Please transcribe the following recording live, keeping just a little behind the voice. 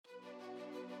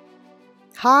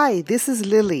Hi, this is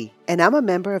Lily, and I'm a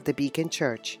member of the Beacon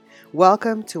Church.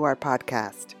 Welcome to our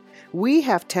podcast. We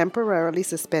have temporarily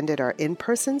suspended our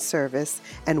in-person service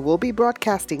and will be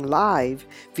broadcasting live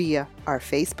via our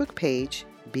Facebook page,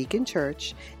 Beacon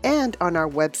Church, and on our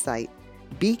website,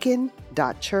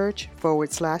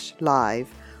 beacon.church/live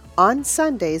on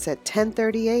Sundays at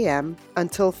 10:30 a.m.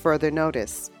 until further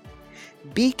notice.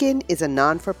 Beacon is a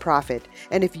non-for-profit,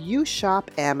 and if you shop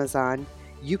Amazon,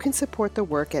 you can support the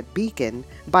work at Beacon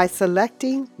by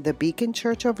selecting the Beacon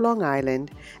Church of Long Island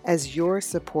as your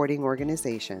supporting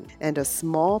organization, and a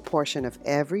small portion of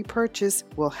every purchase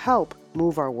will help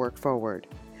move our work forward.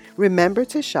 Remember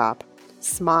to shop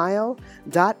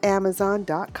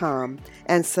smile.amazon.com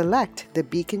and select the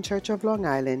Beacon Church of Long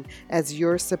Island as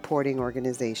your supporting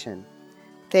organization.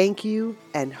 Thank you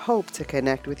and hope to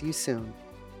connect with you soon.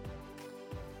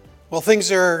 Well,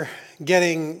 things are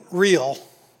getting real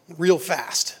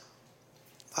fast.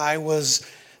 I was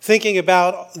thinking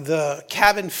about the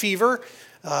cabin fever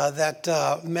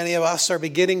that many of us are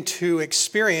beginning to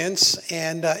experience,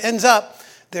 and ends up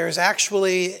there's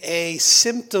actually a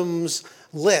symptoms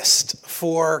list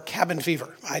for cabin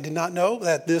fever. I did not know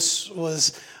that this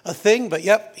was a thing, but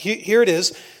yep, here it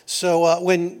is. So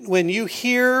when you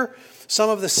hear some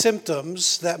of the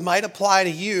symptoms that might apply to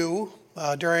you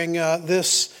during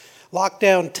this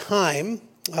lockdown time,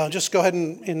 just go ahead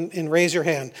and raise your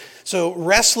hand. So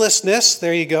restlessness,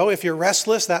 there you go. If you're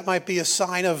restless, that might be a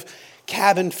sign of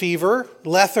cabin fever.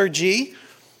 Lethargy,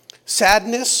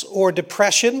 sadness or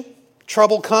depression,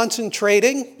 trouble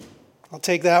concentrating, I'll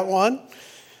take that one.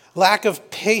 Lack of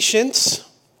patience,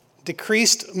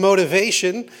 decreased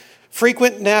motivation,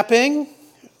 frequent napping,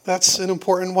 that's an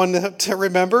important one to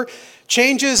remember.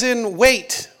 Changes in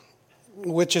weight,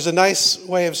 which is a nice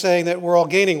way of saying that we're all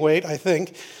gaining weight, I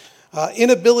think.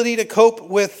 Inability to cope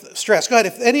with stress. Go ahead,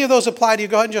 if any of those apply to you,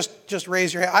 go ahead and just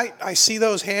raise your hand. I see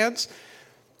those hands.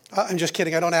 I'm just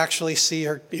kidding, I don't actually see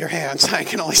your hands. I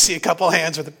can only see a couple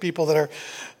hands with the people that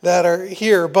are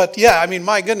here. But yeah, I mean,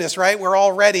 my goodness, right? We're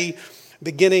already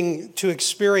beginning to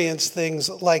experience things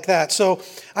like that. So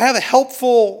I have a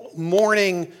helpful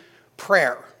morning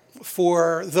prayer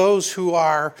for those who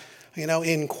are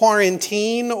in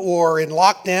quarantine or in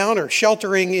lockdown or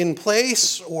sheltering in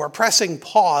place or pressing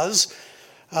pause.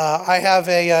 I have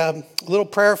a little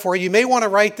prayer for you. You may want to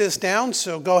write this down,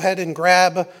 so go ahead and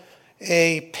grab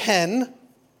a pen.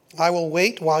 I will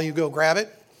wait while you go grab it.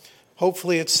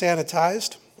 Hopefully it's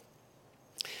sanitized.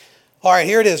 All right,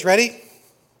 here it is. Ready?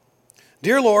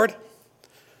 Dear Lord,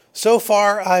 so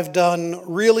far I've done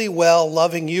really well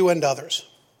loving you and others.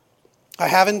 I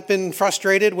haven't been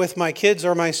frustrated with my kids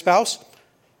or my spouse.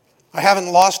 I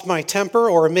haven't lost my temper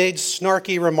or made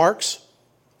snarky remarks.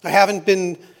 I haven't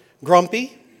been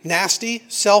grumpy, nasty,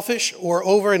 selfish, or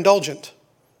overindulgent.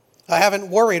 I haven't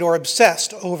worried or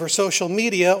obsessed over social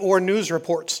media or news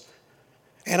reports.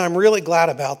 And I'm really glad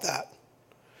about that.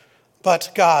 But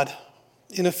God,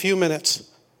 in a few minutes,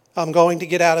 I'm going to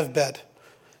get out of bed,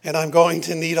 and I'm going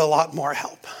to need a lot more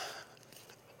help.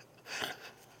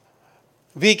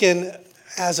 Beacon,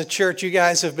 as a church, you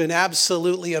guys have been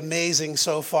absolutely amazing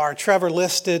so far. Trevor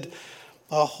listed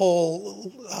a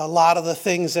lot of the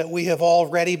things that we have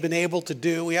already been able to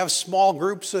do. We have small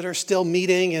groups that are still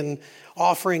meeting and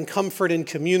offering comfort and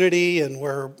community, and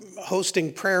we're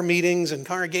hosting prayer meetings and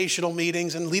congregational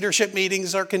meetings, and leadership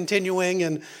meetings are continuing,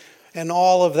 and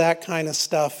all of that kind of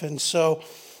stuff. And so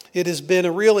it has been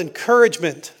a real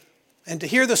encouragement. And to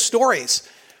hear the stories,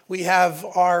 we have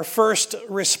our first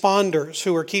responders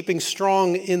who are keeping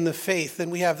strong in the faith. And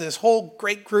we have this whole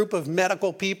great group of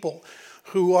medical people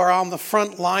who are on the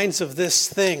front lines of this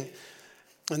thing.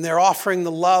 And they're offering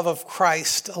the love of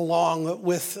Christ along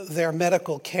with their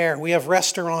medical care. We have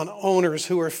restaurant owners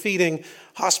who are feeding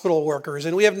hospital workers.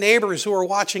 And we have neighbors who are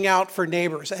watching out for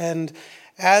neighbors. And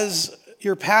as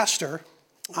your pastor,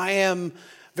 I am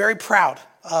very proud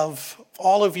of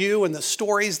all of you and the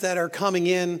stories that are coming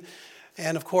in.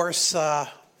 And of course,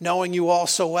 knowing you all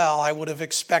so well, I would have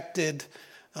expected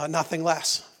nothing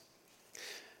less.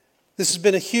 This has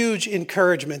been a huge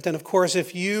encouragement. And of course,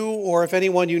 if you or if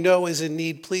anyone you know is in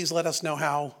need, please let us know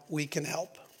how we can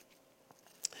help.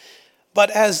 But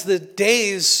as the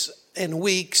days and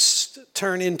weeks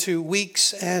turn into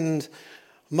weeks and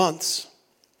months,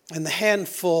 and the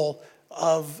handful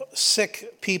of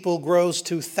sick people grows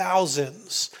to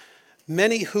thousands,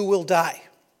 many who will die,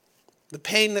 the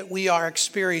pain that we are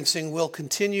experiencing will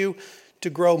continue to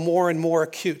grow more and more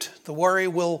acute. The worry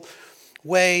will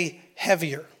weigh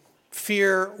heavier.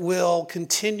 Fear will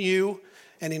continue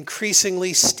and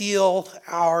increasingly steal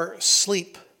our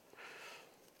sleep.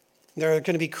 There are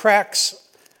going to be cracks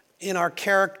in our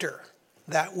character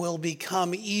that will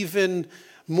become even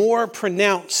more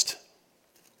pronounced.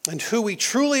 And who we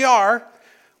truly are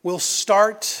will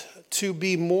start to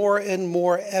be more and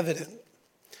more evident.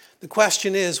 The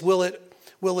question is, will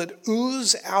it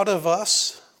ooze out of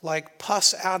us like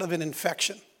pus out of an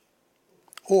infection?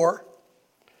 Or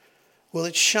will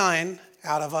it shine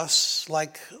out of us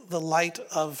like the light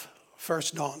of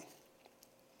first dawn?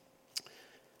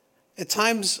 At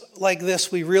times like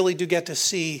this, we really do get to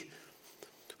see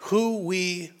who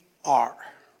we are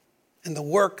and the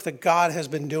work that God has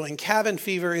been doing. Cabin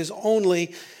fever is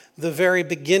only the very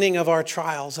beginning of our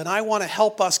trials, and I want to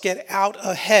help us get out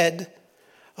ahead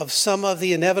of some of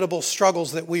the inevitable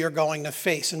struggles that we are going to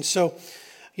face. And so,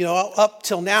 up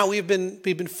till now, we've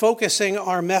been focusing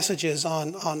our messages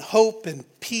on hope and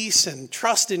peace and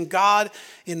trust in God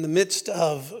in the midst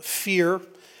of fear.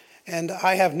 And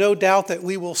I have no doubt that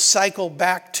we will cycle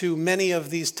back to many of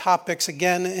these topics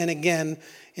again and again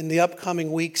in the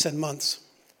upcoming weeks and months.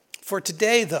 For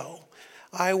today, though,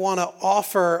 I want to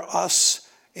offer us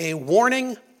a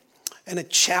warning and a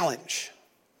challenge.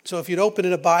 So if you'd open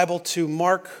in a Bible to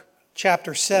Mark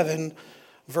chapter 7,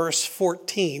 verse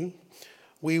 14,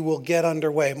 we will get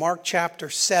underway. Mark chapter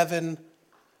 7,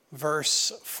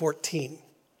 verse 14.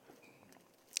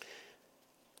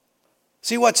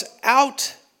 See, what's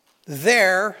out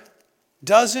there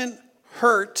doesn't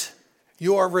hurt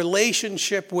your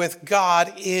relationship with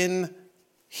God in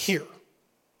here,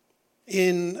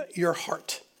 in your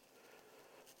heart.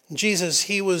 Jesus,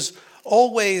 he was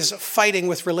always fighting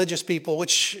with religious people,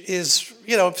 which is,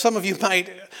 some of you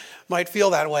might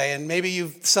feel that way. And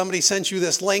maybe somebody sent you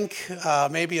this link.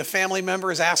 Maybe a family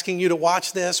member is asking you to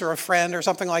watch this, or a friend or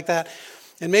something like that.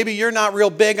 And maybe you're not real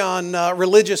big on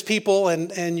religious people,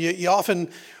 and you often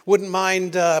wouldn't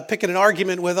mind picking an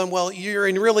argument with them. Well, you're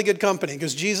in really good company,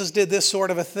 because Jesus did this sort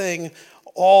of a thing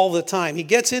all the time. He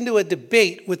gets into a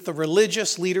debate with the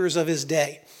religious leaders of his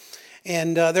day.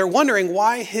 And they're wondering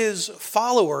why his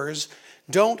followers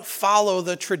don't follow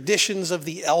the traditions of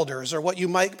the elders, or what you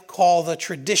might call the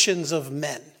traditions of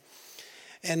men.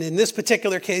 And in this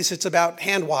particular case, it's about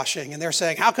hand washing. And they're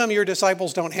saying, how come your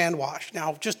disciples don't hand wash?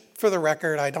 Now, just for the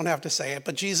record, I don't have to say it,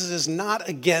 but Jesus is not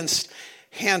against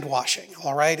hand washing,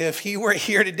 all right? If he were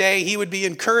here today, he would be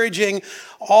encouraging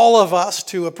all of us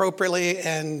to appropriately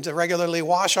and regularly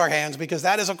wash our hands, because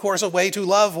that is, of course, a way to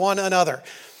love one another.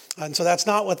 And so that's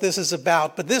not what this is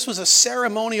about. But this was a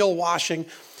ceremonial washing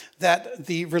that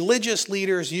the religious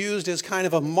leaders used as kind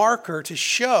of a marker to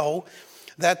show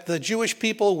that the Jewish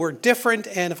people were different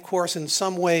and, of course, in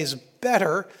some ways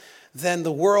better than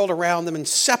the world around them and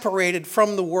separated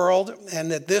from the world, and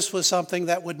that this was something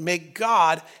that would make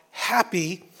God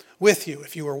happy with you.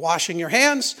 If you were washing your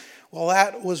hands, well,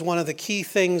 that was one of the key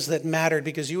things that mattered,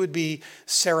 because you would be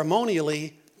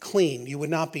ceremonially clean. You would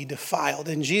not be defiled.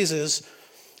 And Jesus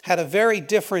had a very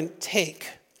different take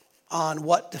on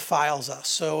what defiles us.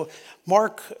 So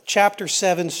Mark chapter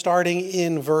 7, starting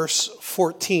in verse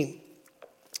 14.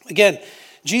 Again,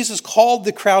 Jesus called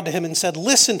the crowd to him and said,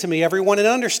 "Listen to me, everyone, and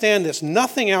understand this.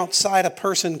 Nothing outside a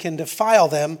person can defile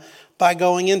them by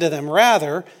going into them.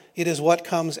 Rather, it is what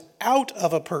comes out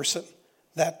of a person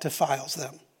that defiles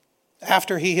them."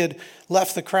 After he had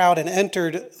left the crowd and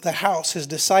entered the house, his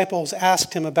disciples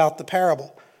asked him about the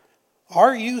parable.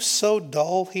 "Are you so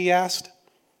dull?" he asked.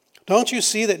 "Don't you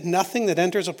see that nothing that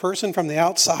enters a person from the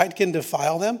outside can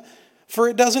defile them? For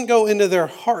it doesn't go into their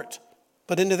heart,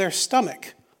 but into their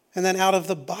stomach, and then out of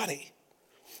the body."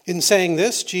 In saying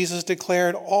this, Jesus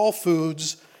declared all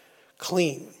foods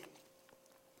clean.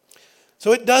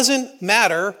 So it doesn't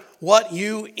matter what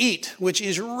you eat, which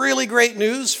is really great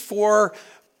news for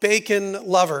bacon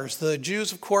lovers. The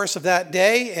Jews, of course, of that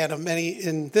day, and of many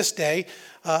in this day,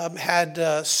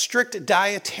 had strict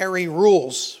dietary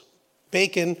rules.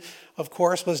 Bacon, of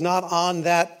course, was not on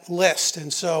that list.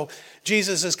 And so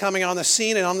Jesus is coming on the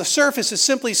scene, and on the surface is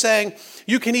simply saying,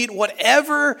 you can eat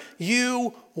whatever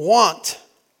you want.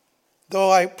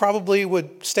 Though I probably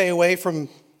would stay away from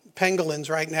pangolins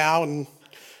right now and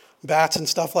bats and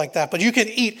stuff like that. But you can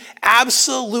eat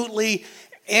absolutely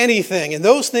anything. And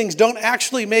those things don't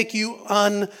actually make you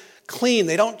unclean.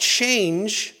 They don't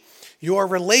change your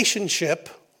relationship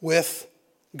with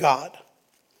God.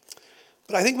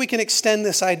 But I think we can extend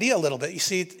this idea a little bit. You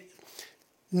see,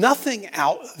 nothing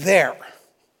out there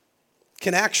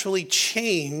can actually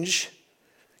change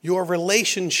your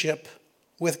relationship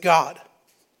with God.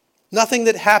 Nothing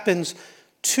that happens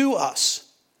to us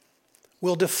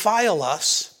will defile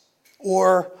us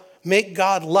or make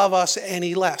God love us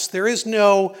any less. There is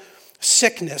no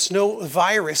sickness, no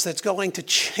virus that's going to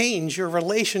change your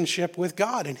relationship with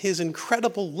God and his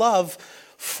incredible love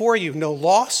for you. No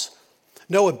loss,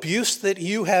 no abuse that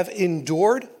you have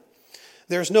endured.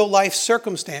 There's no life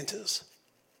circumstances.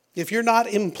 If you're not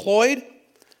employed,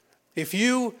 if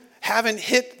you haven't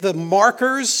hit the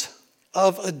markers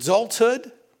of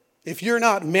adulthood, if you're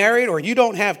not married or you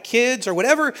don't have kids or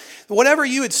whatever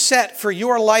you had set for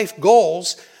your life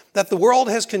goals that the world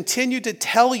has continued to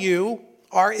tell you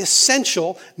are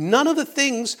essential, none of the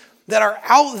things that are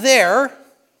out there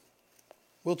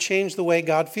will change the way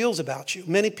God feels about you.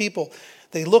 Many people,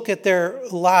 they look at their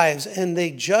lives and they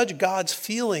judge God's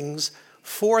feelings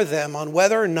for them on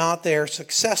whether or not they're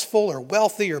successful or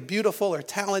wealthy or beautiful or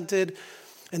talented.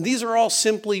 And these are all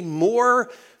simply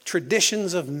more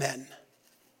traditions of men.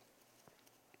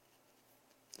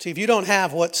 See, if you don't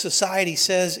have what society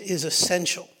says is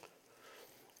essential,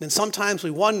 then sometimes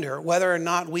we wonder whether or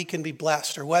not we can be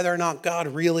blessed or whether or not God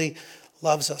really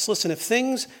loves us. Listen, if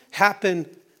things happen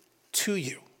to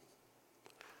you,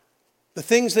 the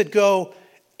things that go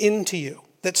into you,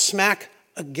 that smack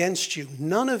against you,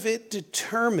 none of it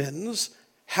determines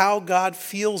how God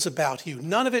feels about you.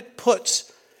 None of it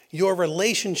puts your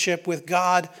relationship with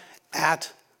God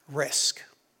at risk.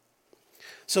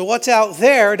 So what's out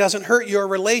there doesn't hurt your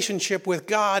relationship with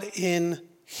God in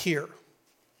here.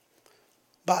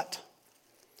 But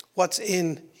what's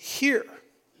in here,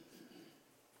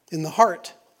 in the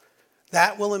heart,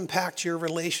 that will impact your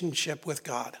relationship with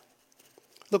God.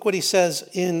 Look what he says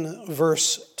in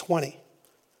verse 20.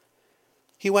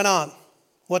 He went on,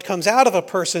 "What comes out of a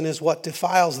person is what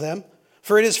defiles them,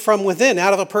 for it is from within,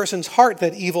 out of a person's heart,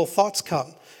 that evil thoughts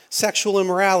come. Sexual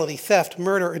immorality, theft,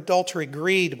 murder, adultery,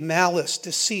 greed, malice,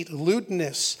 deceit,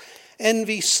 lewdness,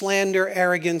 envy, slander,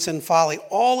 arrogance, and folly.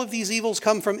 All of these evils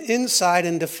come from inside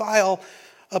and defile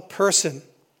a person."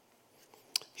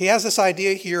 He has this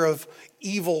idea here of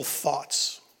evil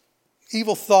thoughts.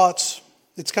 Evil thoughts,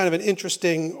 it's kind of an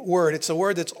interesting word. It's a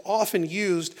word that's often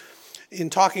used in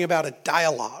talking about a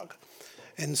dialogue.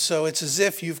 And so it's as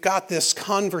if you've got this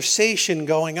conversation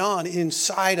going on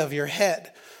inside of your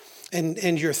head.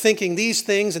 And you're thinking these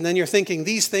things, and then you're thinking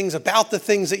these things about the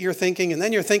things that you're thinking, and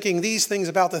then you're thinking these things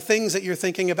about the things that you're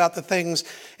thinking about the things,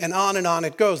 and on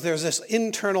it goes. There's this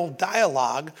internal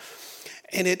dialogue,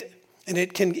 and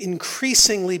it can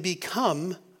increasingly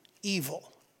become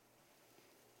evil.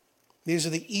 These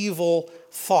are the evil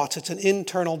thoughts. It's an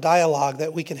internal dialogue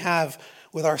that we can have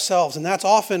with ourselves. And that's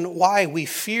often why we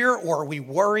fear or we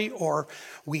worry or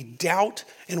we doubt,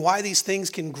 and why these things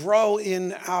can grow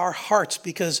in our hearts.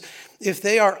 Because if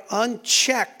they are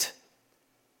unchecked,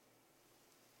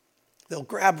 they'll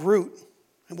grab root,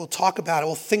 and we'll talk about it.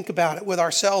 We'll think about it with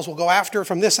ourselves. We'll go after it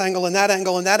from this angle and that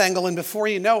angle and that angle. And before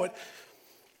you know it,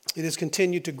 it has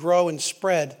continued to grow and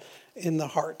spread in the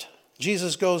heart.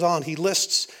 Jesus goes on. He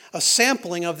lists a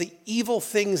sampling of the evil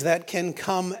things that can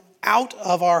come out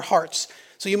of our hearts.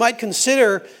 So you might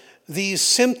consider these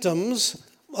symptoms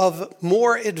of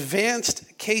more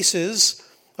advanced cases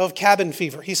of cabin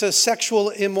fever. He says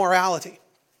sexual immorality.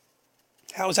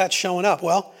 How is that showing up?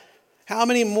 Well, how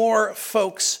many more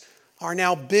folks are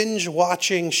now binge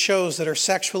watching shows that are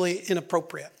sexually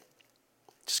inappropriate?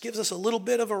 Just gives us a little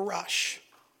bit of a rush.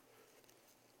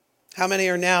 How many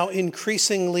are now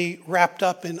increasingly wrapped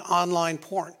up in online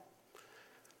porn?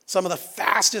 Some of the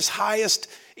fastest, highest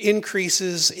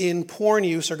increases in porn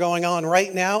use are going on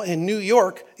right now, and New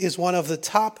York is one of the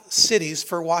top cities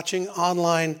for watching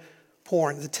online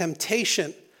porn. The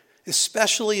temptation,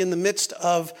 especially in the midst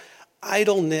of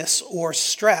idleness or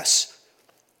stress,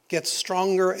 gets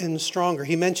stronger and stronger.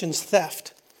 He mentions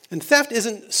theft. And theft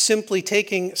isn't simply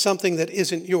taking something that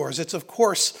isn't yours. It's, of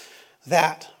course,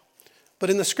 that. But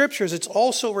in the scriptures, it's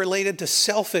also related to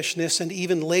selfishness and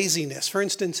even laziness. For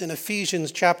instance, in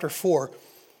Ephesians chapter 4,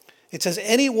 it says,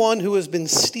 "Anyone who has been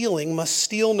stealing must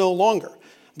steal no longer,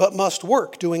 but must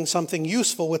work, doing something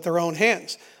useful with their own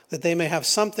hands, that they may have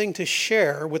something to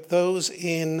share with those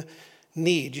in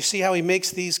need." You see how he makes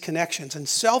these connections. And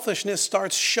selfishness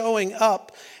starts showing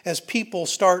up as people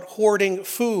start hoarding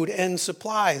food and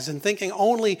supplies and thinking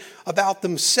only about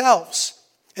themselves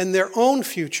and their own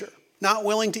future, not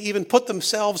willing to even put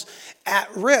themselves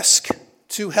at risk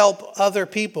to help other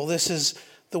people. This is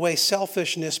the way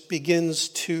selfishness begins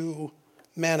to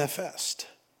manifest.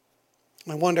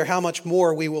 I wonder how much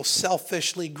more we will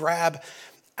selfishly grab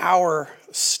our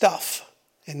stuff,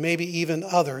 and maybe even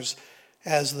others,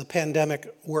 as the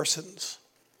pandemic worsens.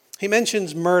 He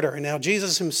mentions murder. Now,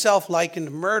 Jesus himself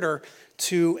likened murder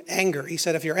to anger. He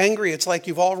said, if you're angry, it's like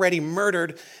you've already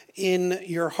murdered in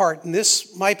your heart. And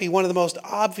this might be one of the most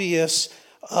obvious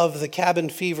of the cabin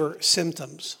fever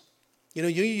symptoms. You know,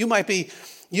 you might be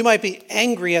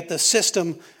angry at the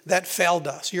system that failed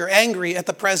us. You're angry at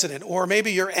the president, or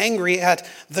maybe you're angry at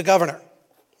the governor.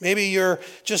 Maybe you're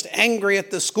just angry at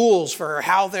the schools for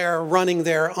how they're running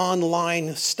their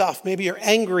online stuff. Maybe you're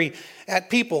angry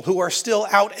at people who are still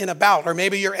out and about. Or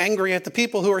maybe you're angry at the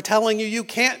people who are telling you you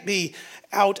can't be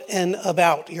out and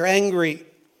about. You're angry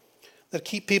that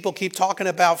people keep talking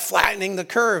about flattening the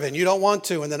curve and you don't want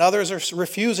to, and then others are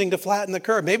refusing to flatten the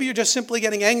curve. Maybe you're just simply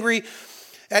getting angry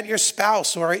at your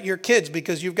spouse or at your kids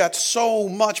because you've got so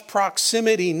much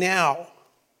proximity now.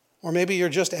 Or maybe you're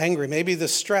just angry. Maybe the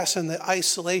stress and the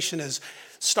isolation is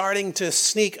starting to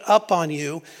sneak up on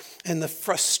you and the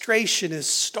frustration is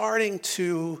starting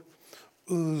to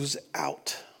ooze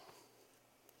out.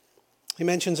 He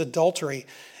mentions adultery.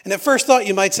 And at first thought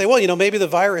you might say, well, maybe the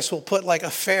virus will put like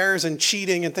affairs and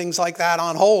cheating and things like that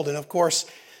on hold. And of course,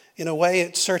 in a way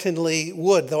it certainly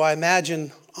would, though I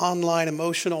imagine online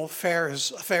emotional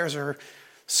affairs are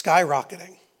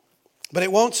skyrocketing. But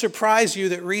it won't surprise you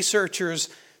that researchers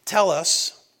tell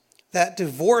us that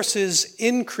divorces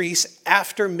increase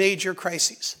after major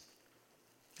crises.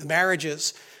 The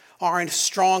marriages aren't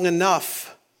strong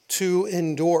enough to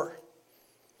endure.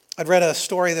 I'd read a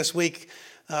story this week.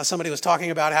 Somebody was talking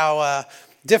about how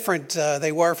different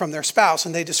they were from their spouse,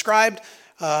 and they described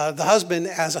the husband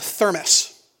as a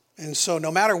thermos. And so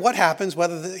no matter what happens,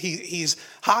 whether he's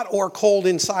hot or cold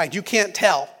inside, you can't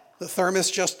tell. The thermos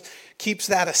just keeps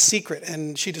that a secret.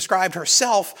 And she described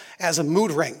herself as a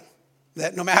mood ring,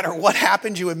 that no matter what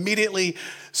happened, you immediately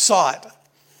saw it.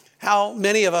 How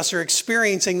many of us are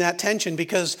experiencing that tension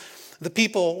because the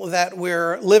people that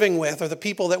we're living with or the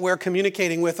people that we're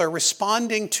communicating with are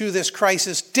responding to this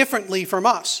crisis differently from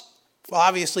us? Well,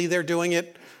 obviously they're doing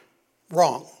it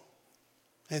wrong.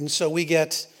 And so we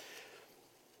get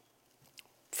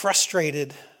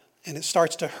frustrated and it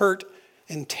starts to hurt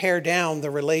and tear down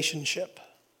the relationship.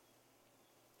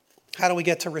 How do we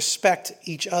get to respect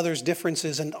each other's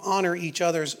differences and honor each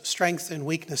other's strengths and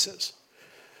weaknesses?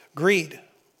 Greed.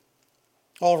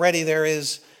 Already there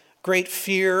is great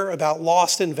fear about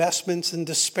lost investments and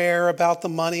despair about the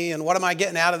money and what am I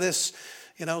getting out of this,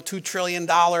 $2 trillion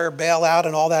bailout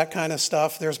and all that kind of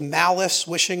stuff. There's malice,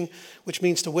 wishing, which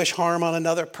means to wish harm on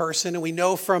another person. And we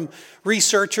know from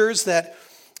researchers that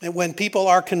when people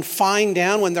are confined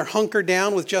down, when they're hunkered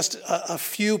down with just a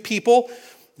few people,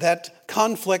 that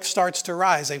conflict starts to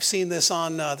rise. They've seen this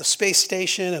on the space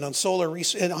station and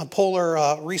on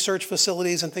polar research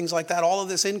facilities and things like that. All of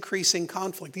this increasing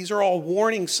conflict. These are all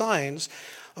warning signs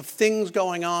of things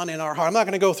going on in our heart. I'm not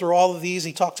going to go through all of these.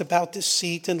 He talks about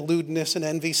deceit and lewdness and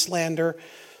envy, slander,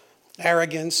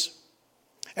 arrogance.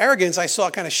 Arrogance I saw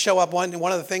kind of show up one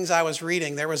of the things I was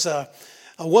reading. There was a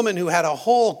woman who had a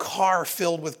whole car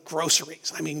filled with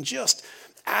groceries. I mean, just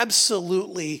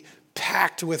absolutely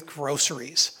packed with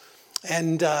groceries.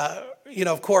 And,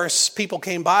 of course, people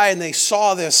came by and they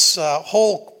saw this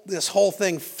whole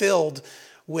thing filled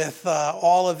with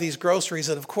all of these groceries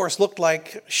that, of course, looked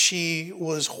like she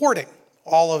was hoarding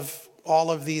all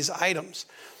of these items.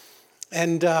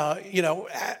 And,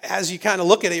 as you kind of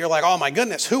look at it, you're like, oh, my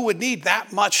goodness, who would need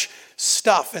that much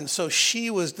stuff? And so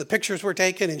the pictures were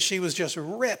taken and she was just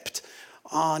ripped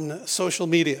on social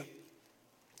media.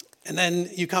 And then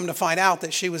you come to find out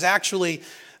that she was actually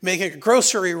making a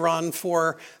grocery run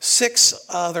for 6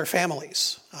 other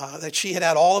families, that she had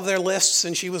all of their lists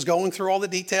and she was going through all the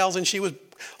details and she was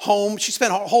home. She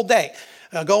spent a whole day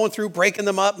going through, breaking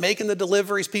them up, making the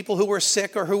deliveries, people who were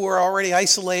sick or who were already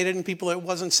isolated and people it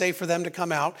wasn't safe for them to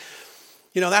come out.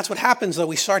 That's what happens though.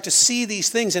 We start to see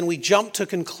these things and we jump to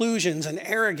conclusions, and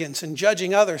arrogance and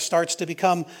judging others starts to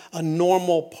become a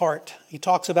normal part. He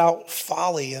talks about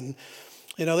folly, and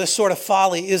this sort of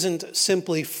folly isn't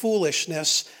simply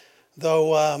foolishness,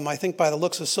 though I think by the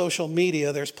looks of social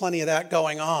media, there's plenty of that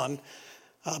going on.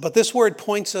 But this word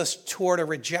points us toward a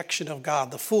rejection of God.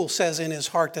 The fool says in his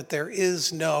heart that there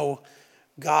is no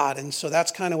God. And so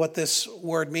that's kind of what this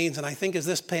word means. And I think as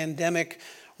this pandemic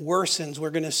worsens, we're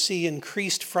going to see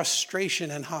increased frustration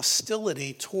and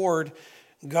hostility toward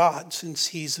God, since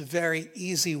he's a very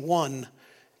easy one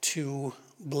to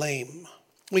blame.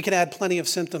 We can add plenty of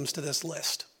symptoms to this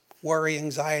list: worry,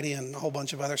 anxiety, and a whole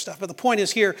bunch of other stuff. But the point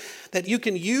is here that you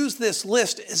can use this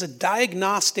list as a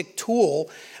diagnostic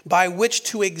tool by which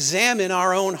to examine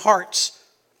our own hearts.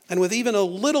 And with even a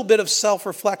little bit of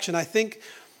self-reflection, I think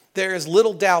there is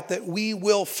little doubt that we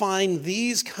will find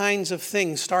these kinds of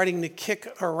things starting to kick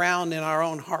around in our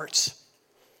own hearts.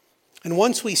 And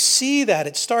once we see that,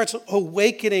 it starts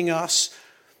awakening us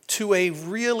to a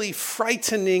really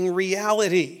frightening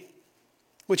reality,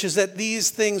 which is that these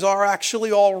things are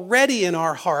actually already in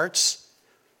our hearts,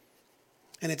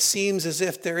 and it seems as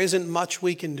if there isn't much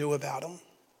we can do about them.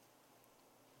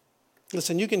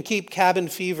 Listen, you can keep cabin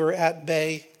fever at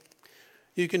bay.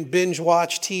 You can binge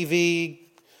watch TV,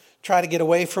 try to get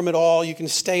away from it all. You can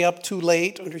stay up too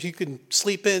late, or you can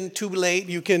sleep in too late.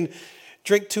 You can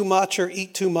drink too much or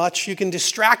eat too much. You can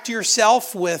distract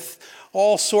yourself with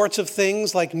all sorts of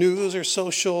things like news or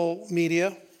social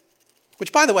media.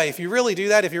 Which, by the way, if you really do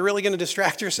that, if you're really going to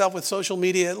distract yourself with social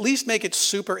media, at least make it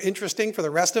super interesting for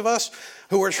the rest of us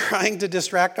who are trying to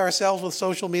distract ourselves with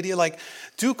social media. Like,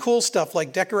 do cool stuff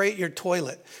like decorate your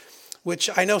toilet, which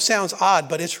I know sounds odd,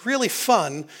 but it's really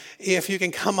fun if you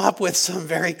can come up with some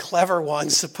very clever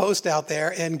ones to post out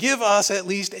there and give us at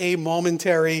least a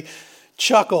momentary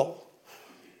chuckle.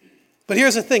 But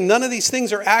here's the thing, none of these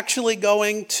things are actually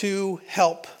going to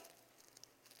help.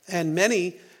 And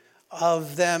many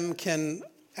of them can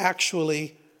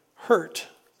actually hurt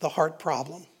the heart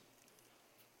problem.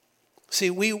 See,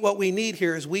 what we need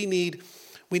here is we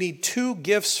need two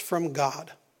gifts from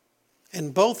God.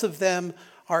 And both of them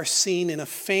are seen in a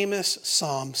famous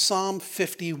psalm, Psalm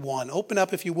 51. Open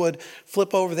up, if you would,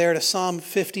 flip over there to Psalm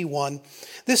 51.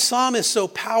 This psalm is so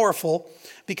powerful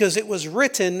because it was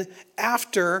written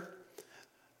after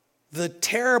the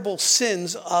terrible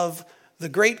sins of the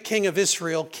great king of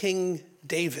Israel, King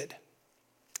David.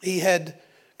 He had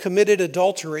committed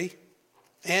adultery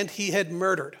and he had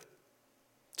murdered.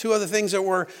 Two other things that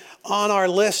were on our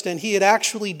list, and he had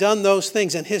actually done those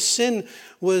things, and his sin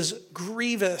was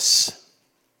grievous.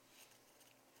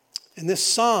 And this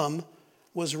psalm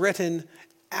was written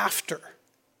after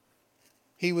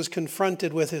he was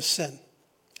confronted with his sin.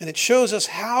 And it shows us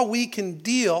how we can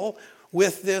deal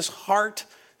with this heart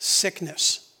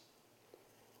sickness.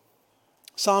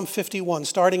 Psalm 51,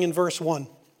 starting in verse 1.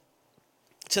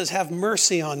 It says, "Have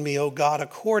mercy on me, O God,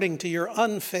 according to your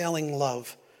unfailing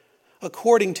love.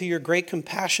 According to your great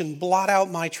compassion, blot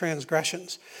out my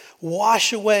transgressions.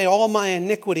 Wash away all my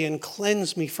iniquity and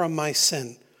cleanse me from my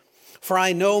sin. For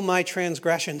I know my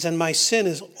transgressions, and my sin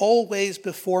is always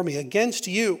before me. Against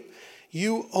you,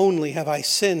 you only have I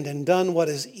sinned and done what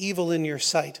is evil in your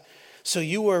sight. So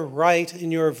you are right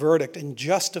in your verdict and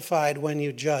justified when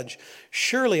you judge.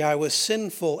 Surely I was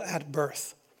sinful at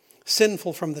birth,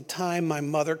 sinful from the time my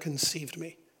mother conceived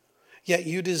me. Yet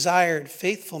you desired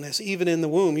faithfulness even in the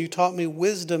womb. You taught me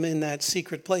wisdom in that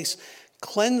secret place.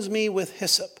 Cleanse me with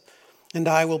hyssop, and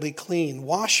I will be clean.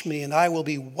 Wash me, and I will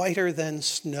be whiter than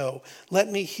snow.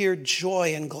 Let me hear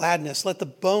joy and gladness. Let the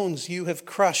bones you have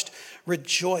crushed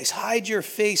rejoice. Hide your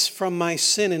face from my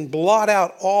sin and blot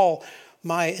out all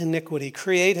my iniquity.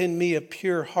 Create in me a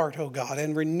pure heart, O God,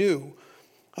 and renew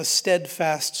a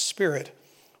steadfast spirit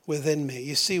within me."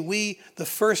 You see, the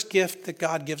first gift that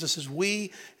God gives us is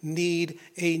we need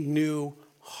a new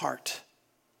heart.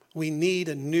 We need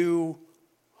a new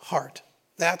heart.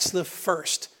 That's the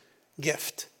first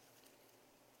gift.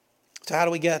 So how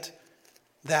do we get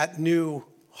that new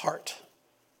heart?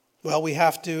 Well, we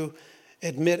have to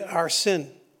admit our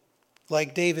sin,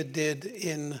 like David did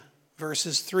in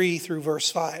verses 3 through verse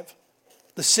 5.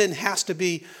 The sin has to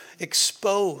be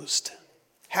exposed,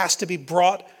 has to be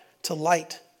brought to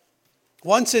light.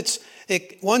 Once it's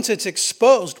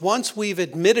exposed, once we've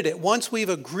admitted it, once we've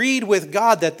agreed with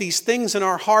God that these things in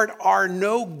our heart are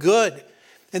no good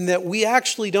and that we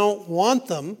actually don't want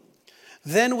them,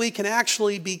 then we can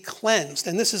actually be cleansed.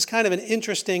 And this is kind of an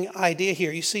interesting idea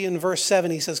here. You see in verse 7,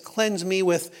 he says, "Cleanse me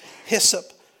with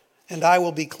hyssop, and I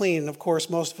will be clean." And of course,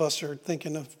 most of us are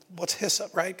thinking of what's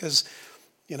hyssop, right? Because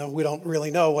we don't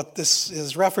really know what this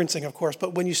is referencing, of course.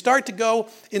 But when you start to go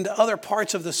into other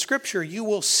parts of the scripture, you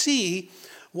will see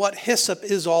what hyssop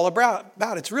is all about.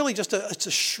 It's really just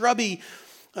a shrubby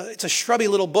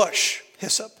little bush,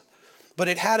 hyssop. But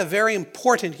it had a very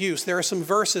important use. There are some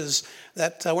verses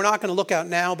that we're not going to look at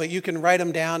now, but you can write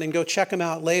them down and go check them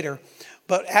out later.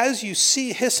 But as you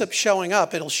see hyssop showing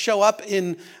up, it'll show up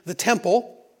in the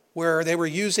temple where they were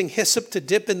using hyssop to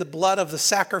dip in the blood of the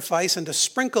sacrifice and to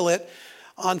sprinkle it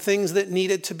on things that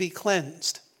needed to be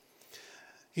cleansed.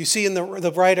 You see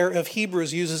the writer of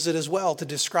Hebrews uses it as well to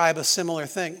describe a similar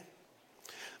thing.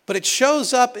 But it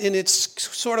shows up in its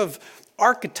sort of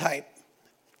archetype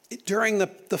during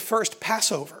the first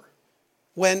Passover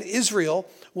when Israel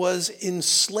was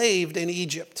enslaved in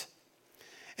Egypt.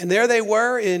 And there they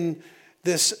were in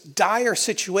this dire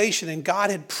situation, and God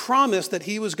had promised that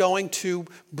he was going to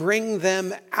bring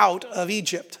them out of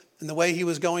Egypt. And the way he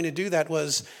was going to do that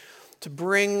was to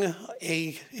bring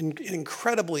an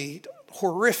incredibly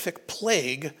horrific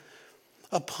plague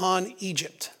upon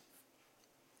Egypt,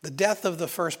 the death of the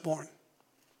firstborn.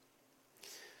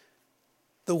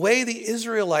 The way the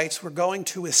Israelites were going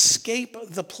to escape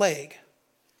the plague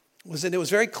was that it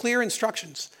was very clear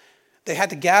instructions. They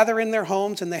had to gather in their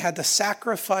homes and they had to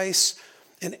sacrifice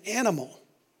an animal,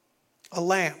 a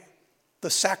lamb. the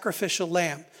sacrificial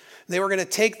lamb. They were going to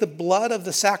take the blood of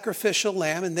the sacrificial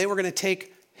lamb, and they were going to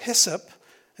take hyssop,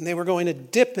 and they were going to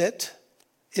dip it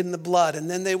in the blood, and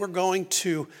then they were going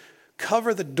to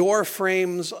cover the door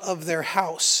frames of their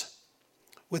house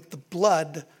with the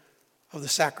blood of the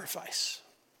sacrifice.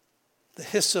 The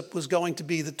hyssop was going to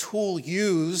be the tool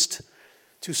used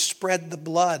to spread the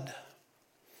blood.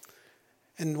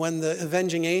 And when the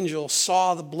avenging angel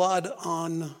saw the blood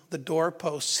on the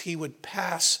doorposts, he would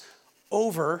pass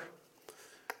over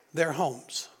their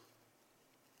homes.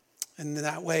 And in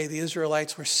that way, the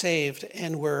Israelites were saved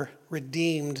and were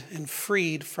redeemed and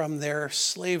freed from their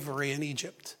slavery in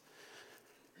Egypt.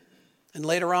 And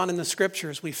later on in the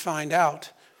scriptures, we find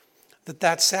out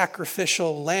that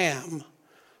sacrificial lamb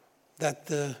that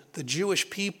the Jewish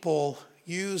people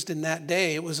used in that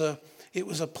day, it was a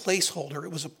placeholder.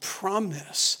 It was a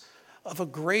promise of a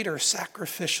greater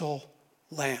sacrificial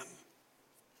lamb.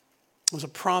 It was a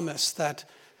promise that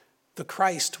the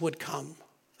Christ would come,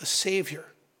 a Savior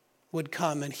would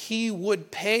come, and he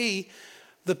would pay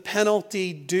the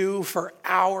penalty due for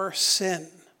our sin.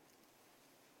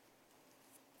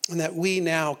 And that we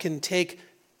now can take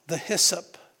the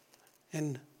hyssop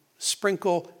and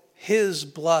sprinkle his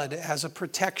blood as a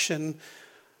protection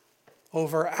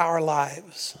over our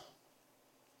lives.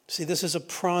 See, this is a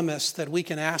promise that we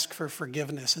can ask for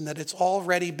forgiveness and that it's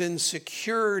already been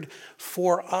secured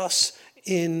for us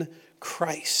in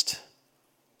Christ.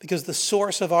 Because the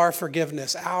source of our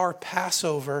forgiveness, our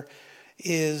Passover,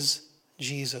 is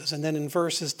Jesus. And then in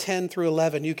verses 10 through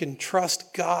 11, you can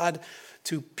trust God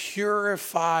to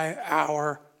purify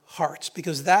our hearts,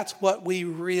 because that's what we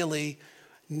really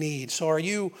need. So are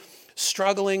you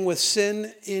struggling with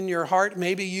sin in your heart?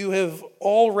 Maybe you have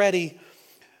already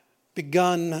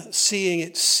begun seeing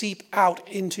it seep out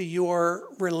into your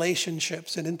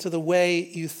relationships and into the way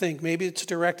you think. Maybe it's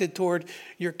directed toward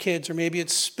your kids, or maybe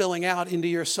it's spilling out into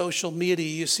your social media.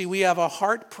 You see, we have a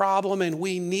heart problem and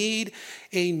we need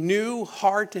a new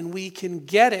heart, and we can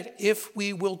get it if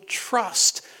we will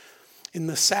trust in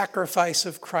the sacrifice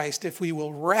of Christ, if we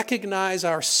will recognize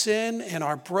our sin and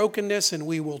our brokenness, and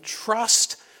we will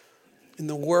trust in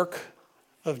the work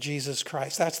of Jesus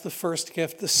Christ. That's the first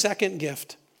gift. The second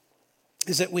gift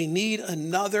is that we need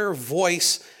another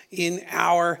voice in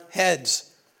our heads.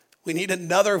 We need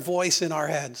another voice in our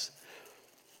heads.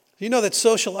 You know that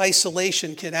social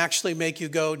isolation can actually make you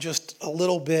go just a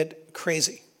little bit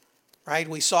crazy, right?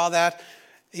 We saw that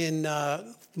in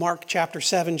Mark chapter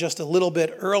 7 just a little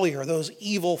bit earlier, those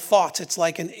evil thoughts. It's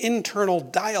like an internal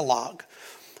dialogue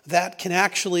that can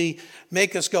actually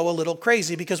make us go a little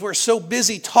crazy because we're so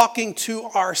busy talking to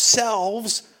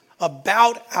ourselves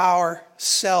about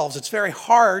ourselves. It's very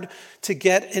hard to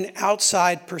get an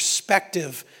outside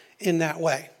perspective in that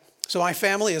way. So my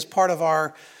family, as part of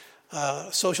our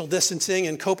social distancing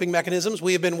and coping mechanisms,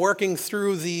 we have been working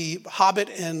through the Hobbit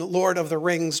and Lord of the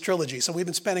Rings trilogy. So we've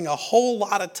been spending a whole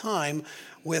lot of time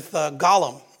with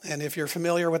Gollum. And if you're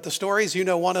familiar with the stories, you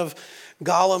know one of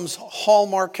Gollum's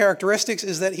hallmark characteristics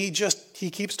is that he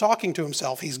keeps talking to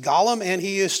himself. He's Gollum and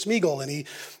he is Smeagol, and he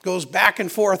goes back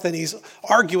and forth and he's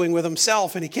arguing with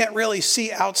himself, and he can't really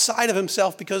see outside of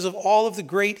himself because of all of the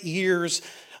great years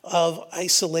of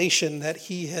isolation that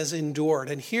he has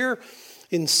endured. And here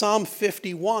in Psalm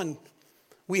 51,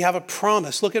 we have a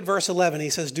promise. Look at verse 11. He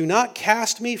says, "Do not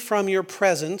cast me from your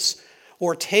presence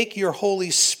or take your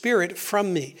Holy Spirit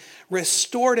from me.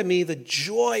 Restore to me the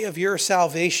joy of your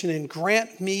salvation and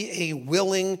grant me a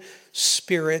willing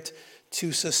spirit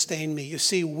to sustain me." You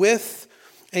see, with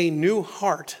a new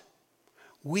heart,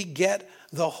 we get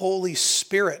the Holy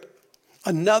Spirit.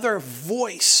 Another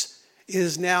voice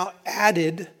is now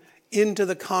added into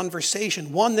the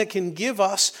conversation, one that can give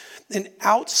us an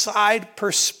outside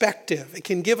perspective. It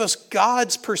can give us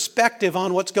God's perspective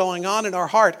on what's going on in our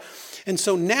heart. And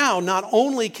so now, not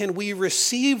only can we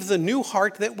receive the new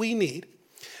heart that we need,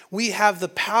 we have the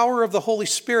power of the Holy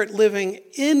Spirit living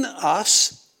in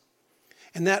us,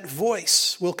 and that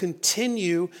voice will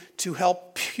continue to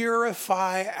help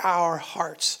purify our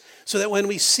hearts. So that when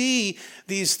we see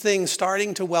these things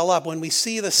starting to well up, when we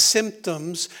see the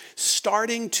symptoms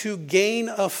starting to gain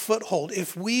a foothold,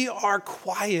 if we are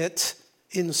quiet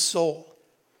in soul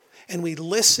and we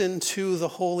listen to the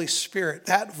Holy Spirit,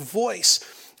 that voice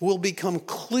will become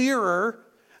clearer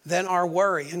than our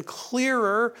worry and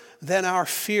clearer than our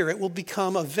fear. It will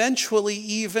become eventually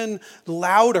even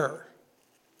louder.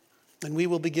 And we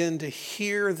will begin to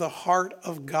hear the heart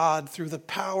of God through the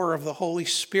power of the Holy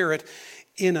Spirit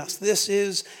in us. This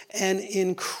is an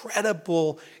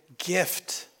incredible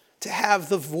gift to have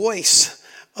the voice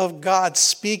of God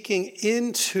speaking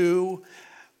into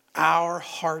our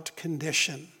heart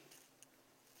condition.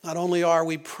 Not only are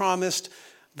we promised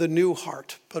the new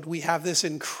heart, but we have this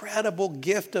incredible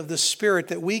gift of the Spirit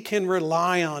that we can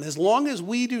rely on. As long as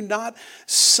we do not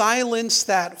silence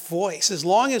that voice, as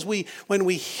long as when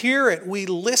we hear it, we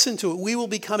listen to it, we will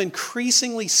become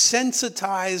increasingly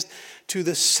sensitized to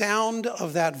the sound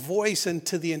of that voice and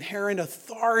to the inherent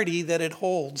authority that it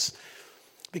holds,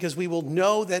 because we will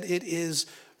know that it is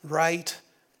right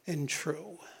and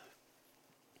true.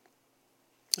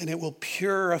 And it will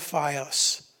purify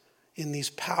us in these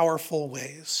powerful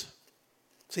ways.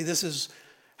 See, this is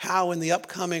how in the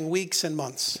upcoming weeks and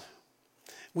months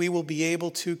we will be able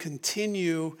to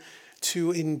continue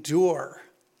to endure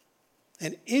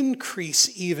and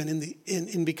increase even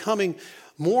in becoming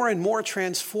more and more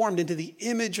transformed into the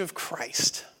image of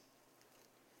Christ.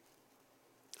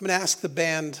 I'm going to ask the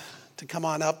band to come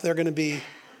on up. They're going to be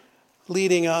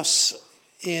leading us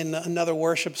in another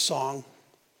worship song.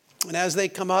 And as they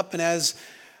come up and as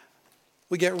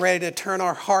we get ready to turn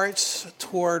our hearts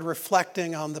toward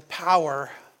reflecting on the power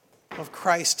of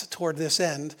Christ toward this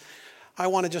end, I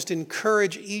want to just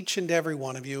encourage each and every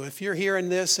one of you. If you're hearing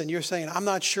this and you're saying, I'm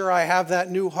not sure I have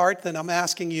that new heart, then I'm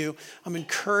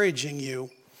encouraging you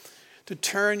to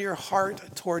turn your heart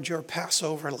towards your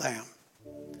Passover lamb.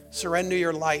 Surrender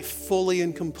your life fully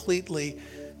and completely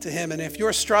to him. And if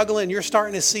you're struggling, you're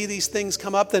starting to see these things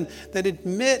come up, then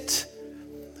admit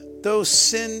those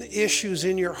sin issues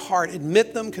in your heart.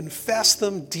 Admit them, confess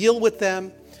them, deal with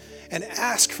them, and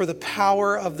ask for the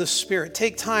power of the Spirit.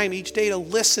 Take time each day to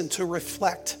listen, to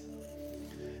reflect,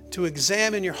 to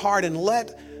examine your heart, and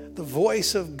let the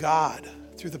voice of God,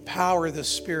 through the power of the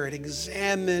Spirit,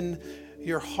 examine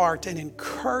your heart and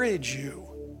encourage you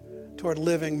toward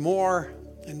living more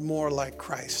and more like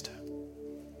Christ.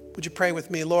 Would you pray with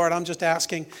me? Lord, I'm just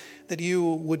asking that you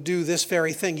would do this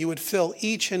very thing. You would fill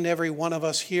each and every one of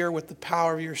us here with the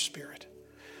power of your Spirit.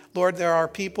 Lord, there are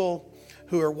people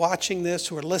who are watching this,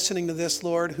 who are listening to this,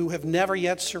 Lord, who have never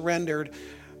yet surrendered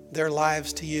their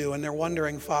lives to you. And they're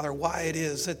wondering, Father, why it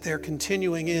is that they're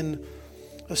continuing in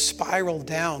a spiral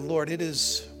down. Lord, it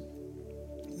is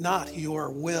not your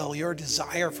will, your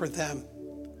desire for them.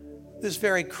 This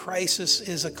very crisis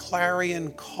is a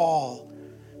clarion call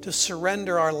to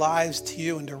surrender our lives to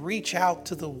you and to reach out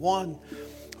to the one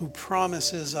who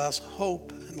promises us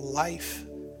hope and life,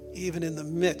 even in the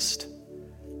midst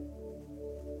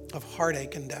of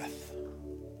heartache and death.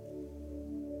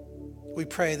 We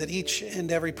pray that each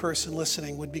and every person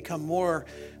listening would become more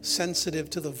sensitive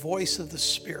to the voice of the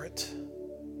Spirit,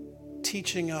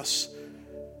 teaching us,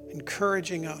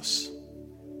 encouraging us,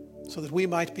 so that we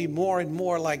might be more and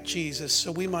more like Jesus,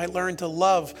 so we might learn to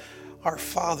love our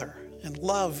Father and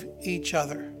love each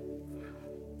other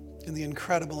in the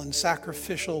incredible and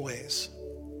sacrificial ways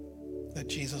that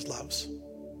Jesus loves.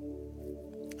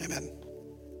 Amen.